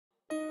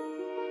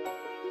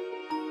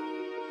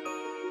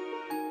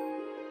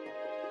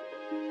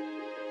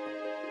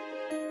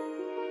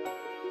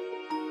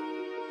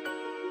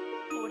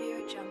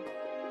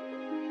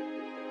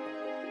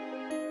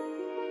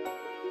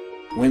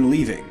when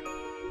leaving.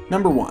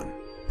 Number 1.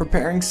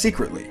 Preparing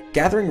secretly.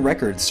 Gathering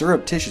records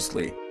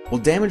surreptitiously will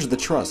damage the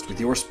trust with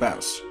your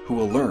spouse, who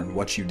will learn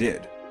what you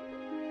did.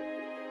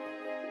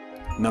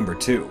 Number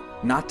 2.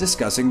 Not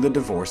discussing the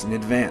divorce in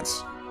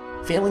advance.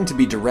 Failing to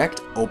be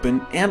direct,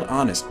 open, and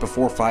honest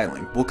before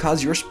filing will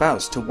cause your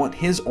spouse to want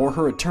his or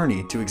her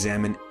attorney to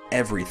examine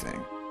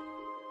everything.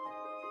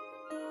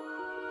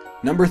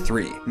 Number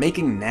 3.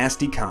 Making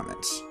nasty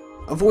comments.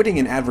 Avoiding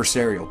an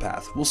adversarial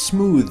path will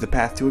smooth the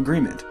path to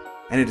agreement,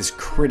 and it is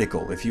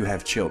critical if you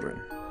have children.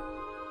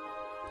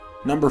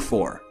 Number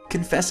 4.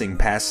 Confessing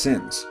past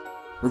sins.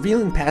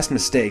 Revealing past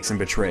mistakes and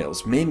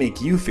betrayals may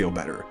make you feel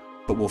better,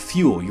 but will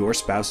fuel your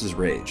spouse's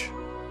rage.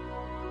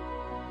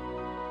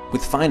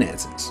 With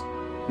finances.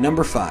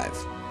 Number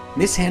 5.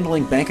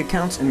 Mishandling bank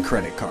accounts and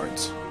credit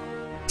cards.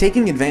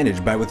 Taking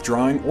advantage by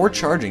withdrawing or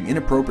charging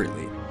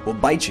inappropriately will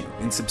bite you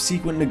in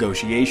subsequent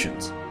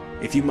negotiations.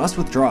 If you must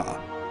withdraw,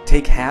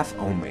 take half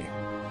only.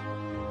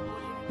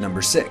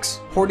 Number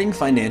 6. Hoarding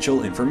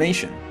financial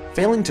information.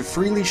 Failing to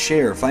freely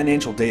share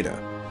financial data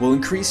will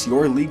increase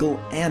your legal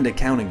and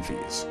accounting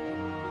fees.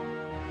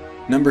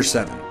 Number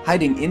 7.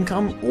 Hiding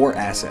income or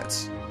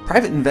assets.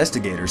 Private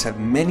investigators have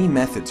many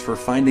methods for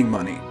finding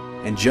money,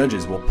 and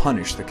judges will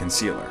punish the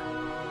concealer.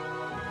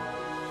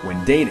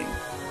 When dating.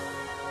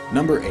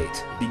 Number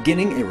 8.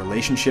 Beginning a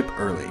relationship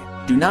early.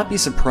 Do not be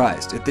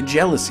surprised at the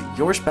jealousy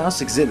your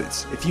spouse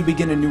exhibits if you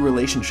begin a new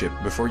relationship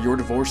before your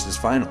divorce is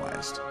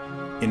finalized.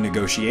 In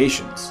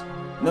negotiations.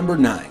 Number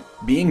 9.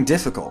 Being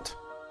difficult.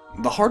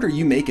 The harder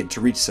you make it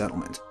to reach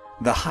settlement,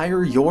 the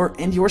higher your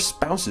and your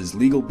spouse's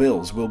legal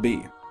bills will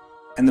be,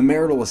 and the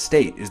marital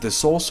estate is the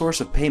sole source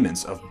of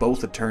payments of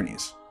both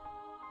attorneys.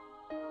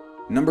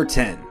 Number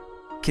 10.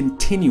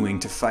 Continuing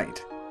to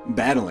fight.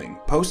 Battling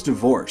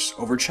post-divorce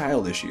over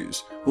child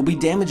issues will be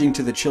damaging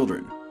to the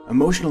children,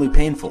 emotionally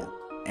painful,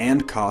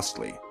 and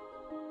costly.